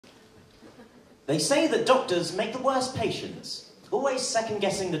They say that doctors make the worst patients, always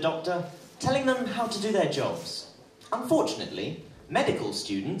second-guessing the doctor, telling them how to do their jobs. Unfortunately, medical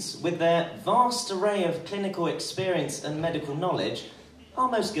students, with their vast array of clinical experience and medical knowledge, are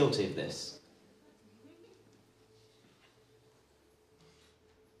most guilty of this.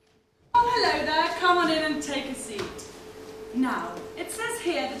 Oh, hello there. Come on in and take a seat. Now, it says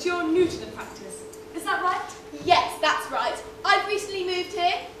here that you're new to the practice. Is that right? Yes, that's right. I've recently moved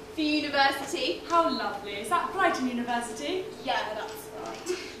here for university. How lovely. Is that Brighton University? Yeah, that's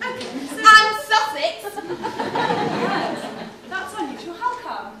right. Okay. And Sussex. Yes. That's unusual. How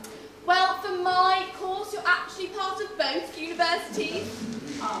come? Well, for my course, you're actually part of both universities.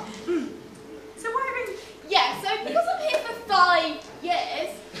 Ah. So why are you... Yeah, so because I'm here for 5 years,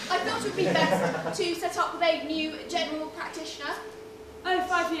 I thought it would be best to set up with a new general practitioner. Oh,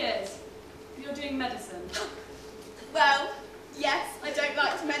 5 years. You're doing medicine. Well, yes, I don't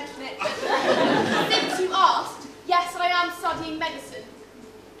like to mention it, but since you asked, yes, I am studying medicine.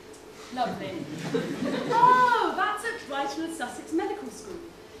 Lovely. Oh, that's at Brighton and Sussex Medical School.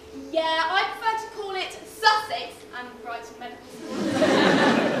 Yeah, I prefer to call it Sussex and Brighton Medical School.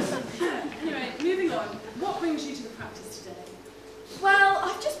 Anyway, moving on. What brings you to the practice today? Well,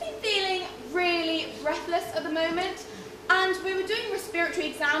 I've just been feeling really breathless at the moment, and we were doing respiratory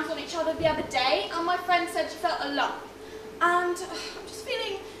exams on each other the other day, and my friend said she felt a lump. And I'm just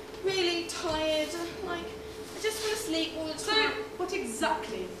feeling really tired, like, I just want to sleep all the time. So, what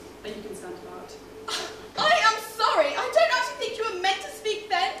exactly are you concerned about? I am sorry, I don't actually think you were meant to speak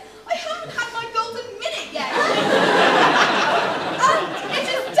then. I haven't had my golden minute yet. And it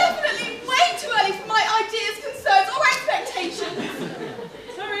is definitely way too early for my ideas, concerns, or expectations.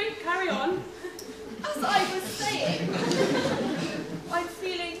 Sorry, carry on. As I was saying, I'm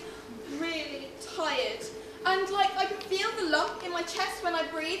feeling really tired. And like I can feel the lump in my chest when I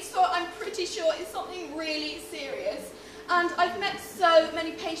breathe, so I'm pretty sure it's something really serious. And I've met so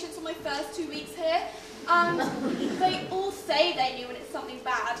many patients on my first 2 weeks here, and they all say they knew when it's something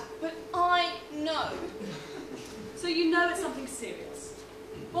bad, but I know. So you know it's something serious.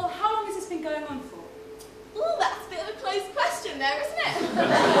 Well, how long has this been going on for? Ooh, that's a bit of a close question there, isn't it? It's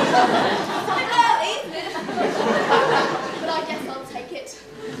a bit early, isn't it? But I guess I'll take it.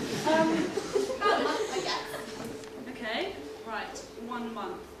 About a month, I guess. Okay, right, 1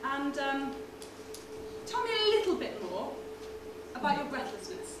 month. And tell me a little bit more about your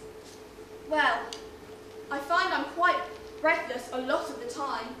breathlessness. Well, I find I'm quite breathless a lot of the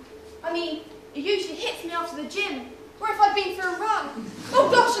time. I mean, it usually hits me after the gym, or if I've been for a run.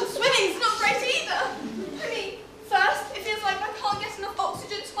 Oh gosh, and swimming's not great either. I mean, first, it feels like I can't get enough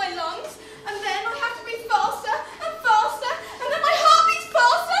oxygen to my lungs, and then I have to breathe faster and faster, and then my heart beats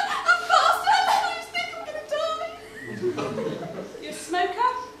faster and faster, and then I just think I'm going to die. You're a smoker?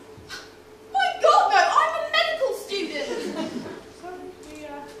 My God, no, I'm a medical student. Sorry, we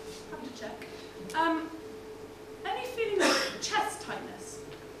have to check. Any feeling of chest tightness?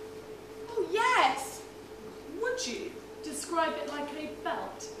 Oh, yes. Would you describe it like a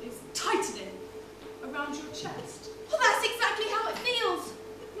belt is tightening around your chest? Well, that's exactly how it feels.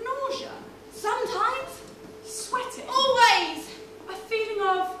 Nausea? Sometimes. Sweating? Always. A feeling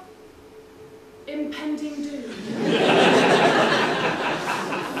of impending doom?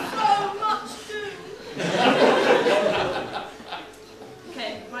 So much doom.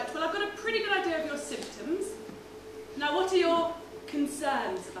 Okay, right, well I've got a pretty good idea of your symptoms. Now what are your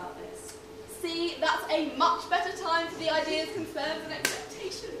concerns about this? See, that's a much better time for the ideas, concerns and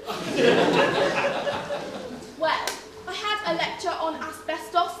expectations. Well, I had a lecture on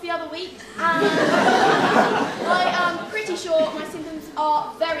asbestos the other week, and I am pretty sure my symptoms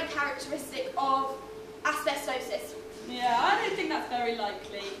are very characteristic of asbestosis. Yeah, I don't think that's very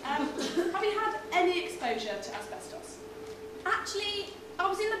likely. Have you had any exposure to asbestos? Actually, I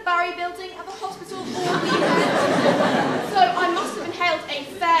was in the Barry building at the hospital all weekend, so I must have inhaled a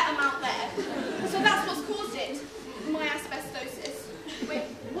fair amount there. So that's what's caused it, my asbestosis. Wait,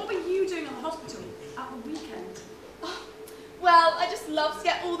 what were you doing at the hospital at the weekend? Oh, well, I just love to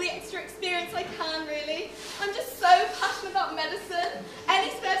get all the extra experience I can, really. I'm just so passionate about medicine. Any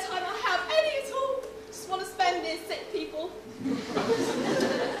spare time I have, any at all, just want to spend near sick people.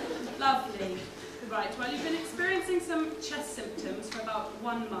 Lovely. Right, well you've been experiencing some chest symptoms for about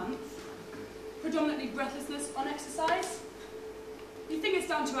 1 month, predominantly breathlessness on exercise. You think it's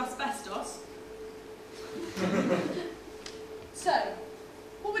down to asbestos? So,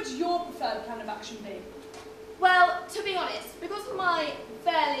 what would your preferred plan of action be? Well, to be honest, because of my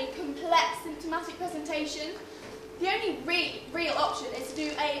fairly complex symptomatic presentation, the only real option is to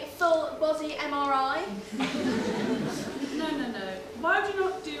do a full body MRI. No. Why would you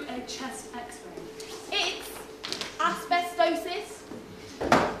not do a chest x-ray? It's asbestosis.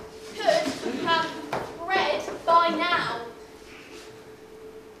 Could have spread by now.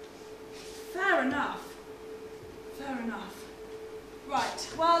 Fair enough. Fair enough. Right,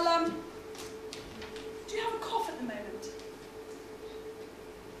 well, do you have a cough at the moment?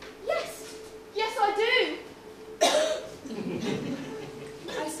 Yes. Yes, I do.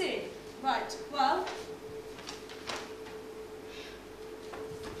 I see. Right, well...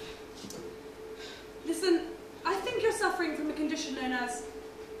 Listen, I think you're suffering from a condition known as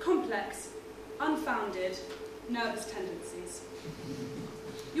complex, unfounded nervous tendencies.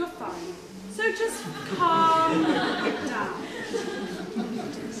 You're fine. So just calm down.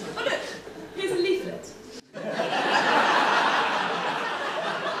 Oh look, here's a leaflet. You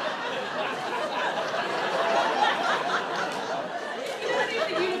know, any of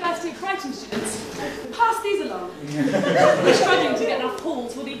the University of Brighton students, pass these along. We're struggling to get enough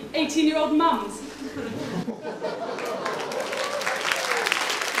halls for the 18-year-old mums.